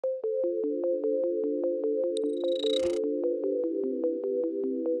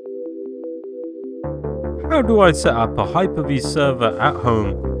How do I set up a Hyper-V server at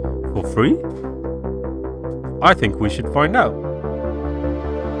home for free? I think we should find out.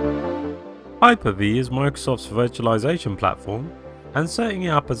 Hyper-V is Microsoft's virtualization platform, and setting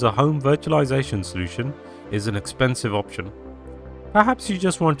it up as a home virtualization solution is an expensive option. Perhaps you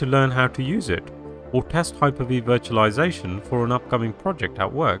just want to learn how to use it, or test Hyper-V virtualization for an upcoming project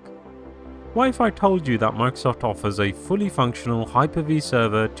at work. What if I told you that Microsoft offers a fully functional Hyper-V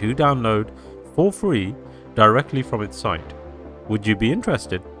server to download for free directly from its site? Would you be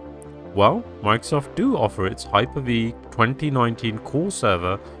interested? Well, Microsoft do offer its Hyper-V 2019 core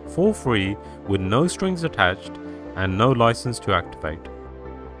server for free with no strings attached and no license to activate.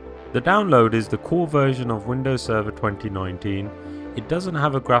 The download is the core version of Windows Server 2019. It doesn't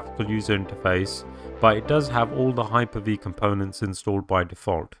have a graphical user interface, but it does have all the Hyper-V components installed by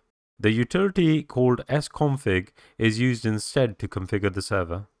default. The utility called sconfig is used instead to configure the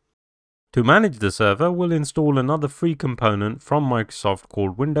server. To manage the server, we'll install another free component from Microsoft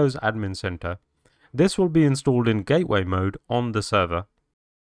called Windows Admin Center. This will be installed in gateway mode on the server.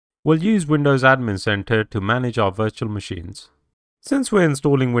 We'll use Windows Admin Center to manage our virtual machines. Since we're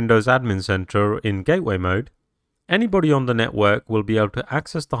installing Windows Admin Center in gateway mode, anybody on the network will be able to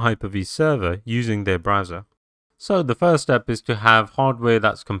access the Hyper-V server using their browser. So the first step is to have hardware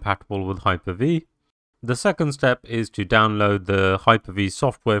that's compatible with Hyper-V. The second step is to download the Hyper-V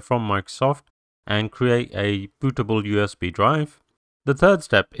software from Microsoft and create a bootable USB drive. The third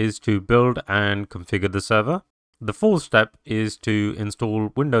step is to build and configure the server. The fourth step is to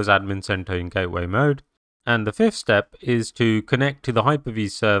install Windows Admin Center in gateway mode. And the fifth step is to connect to the Hyper-V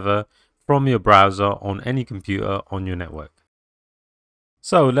server from your browser on any computer on your network.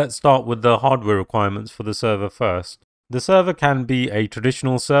 So let's start with the hardware requirements for the server first. The server can be a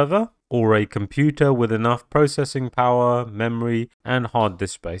traditional server or a computer with enough processing power, memory, and hard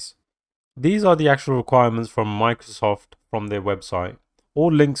disk space. These are the actual requirements from Microsoft from their website.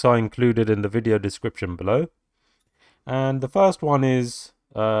 All links are included in the video description below. And the first one is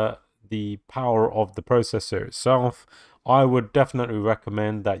the power of the processor itself. I would definitely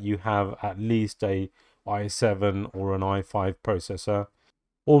recommend that you have at least a i7 or an i5 processor.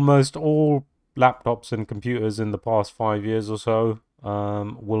 Almost all laptops and computers in the past 5 years or so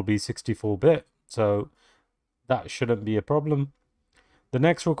will be 64-bit, so that shouldn't be a problem. The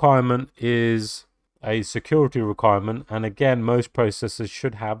next requirement is a security requirement, and again, most processors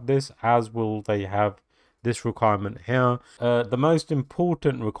should have this, as will they have this requirement here. The most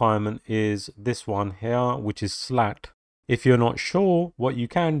important requirement is this one here, which is SLAT. If you're not sure, what you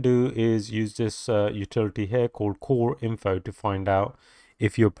can do is use this utility here called Core Info to find out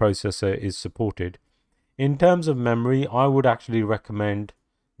if your processor is supported. In terms of memory, I would actually recommend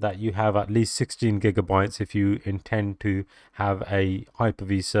that you have at least 16 gigabytes if you intend to have a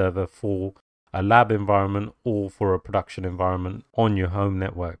Hyper-V server for a lab environment or for a production environment on your home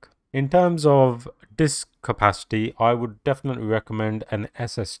network. In terms of disk capacity, I would definitely recommend an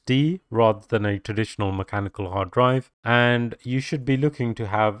SSD rather than a traditional mechanical hard drive, and you should be looking to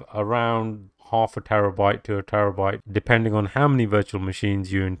have around half a terabyte to a terabyte depending on how many virtual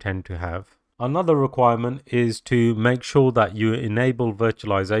machines you intend to have. Another requirement is to make sure that you enable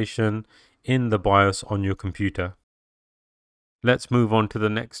virtualization in the BIOS on your computer. Let's move on to the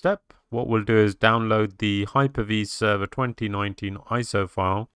next step. What we'll do is download the Hyper-V Server 2019 ISO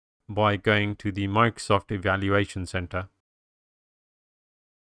file by going to the Microsoft Evaluation Center.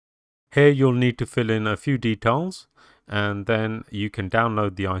 Here you'll need to fill in a few details, and then you can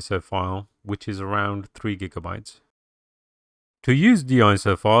download the ISO file, which is around 3 gigabytes. To use the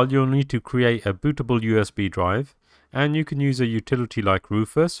ISO file, you'll need to create a bootable USB drive, and you can use a utility like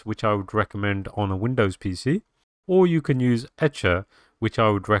Rufus, which I would recommend on a Windows PC, or you can use Etcher, which I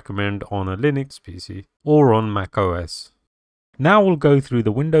would recommend on a Linux PC or on Mac OS. Now we'll go through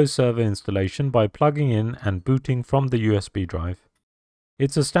the Windows Server installation by plugging in and booting from the USB drive.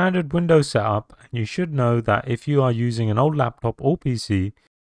 It's a standard Windows setup, and you should know that if you are using an old laptop or PC,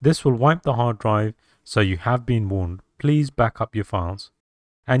 this will wipe the hard drive, so you have been warned. Please back up your files.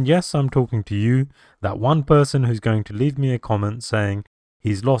 And yes, I'm talking to you, that one person who's going to leave me a comment saying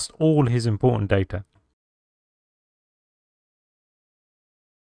he's lost all his important data.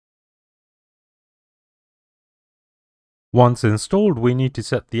 Once installed, we need to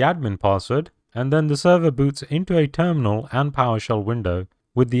set the admin password, and then the server boots into a terminal and PowerShell window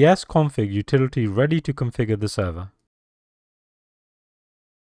with the sconfig utility ready to configure the server.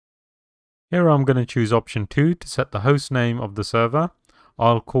 Here I'm going to choose option 2 to set the host name of the server.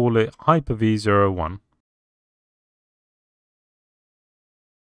 I'll call it Hyper-V01.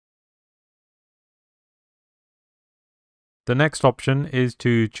 The next option is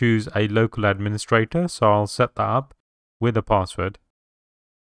to choose a local administrator, so I'll set that up with a password.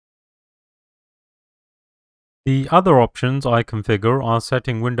 The other options I configure are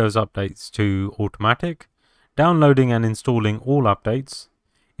setting Windows updates to automatic, downloading and installing all updates,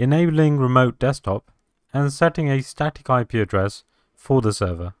 enabling remote desktop, and setting a static IP address for the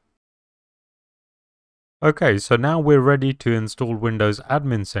server. Okay, so now we're ready to install Windows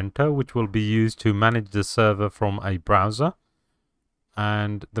Admin Center, which will be used to manage the server from a browser.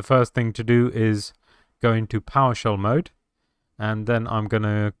 And the first thing to do is go into PowerShell mode. And then I'm going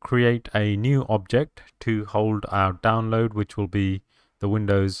to create a new object to hold our download, which will be the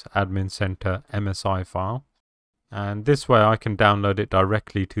Windows Admin Center MSI file. And this way I can download it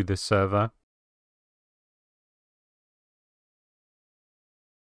directly to this server.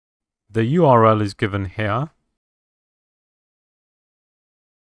 The URL is given here.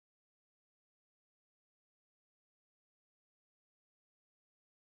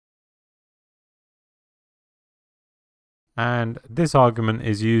 And this argument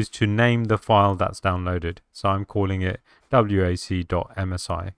is used to name the file that's downloaded. So I'm calling it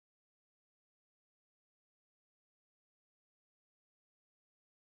wac.msi.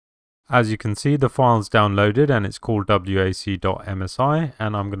 As you can see, the file's downloaded and it's called wac.msi,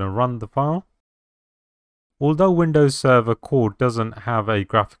 and I'm going to run the file. Although Windows Server Core doesn't have a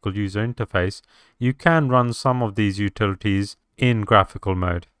graphical user interface, you can run some of these utilities in graphical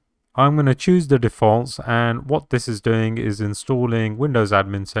mode. I'm going to choose the defaults, and what this is doing is installing Windows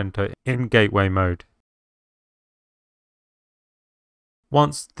Admin Center in gateway mode.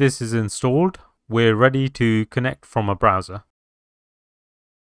 Once this is installed, we're ready to connect from a browser.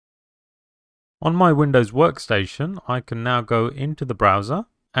 On my Windows workstation, I can now go into the browser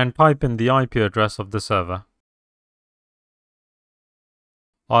and type in the IP address of the server.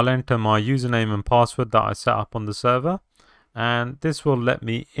 I'll enter my username and password that I set up on the server, and this will let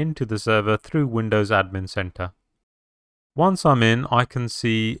me into the server through Windows Admin Center. Once I'm in, I can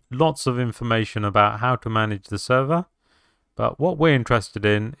see lots of information about how to manage the server, but what we're interested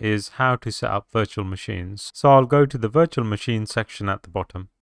in is how to set up virtual machines. So I'll go to the virtual machine section at the bottom.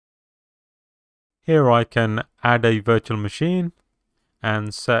 Here I can add a virtual machine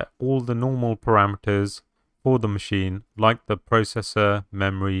and set all the normal parameters for the machine, like the processor,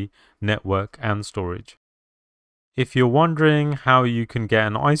 memory, network, and storage. If you're wondering how you can get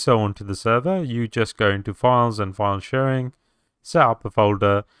an ISO onto the server, you just go into Files and File Sharing, set up a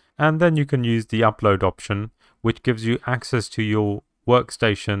folder, and then you can use the Upload option, which gives you access to your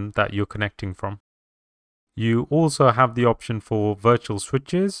workstation that you're connecting from. You also have the option for virtual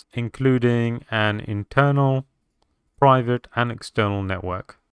switches, including an internal, private, and external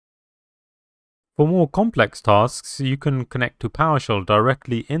network. For more complex tasks, you can connect to PowerShell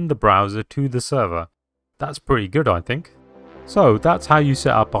directly in the browser to the server. That's pretty good, I think. So that's how you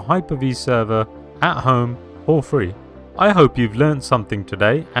set up a Hyper-V server at home for free. I hope you've learned something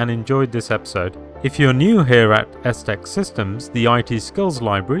today and enjoyed this episode. If you're new here at STech Systems, the IT Skills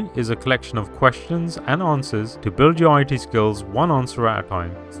Library is a collection of questions and answers to build your IT skills one answer at a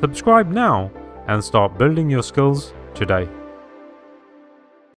time. Subscribe now and start building your skills today.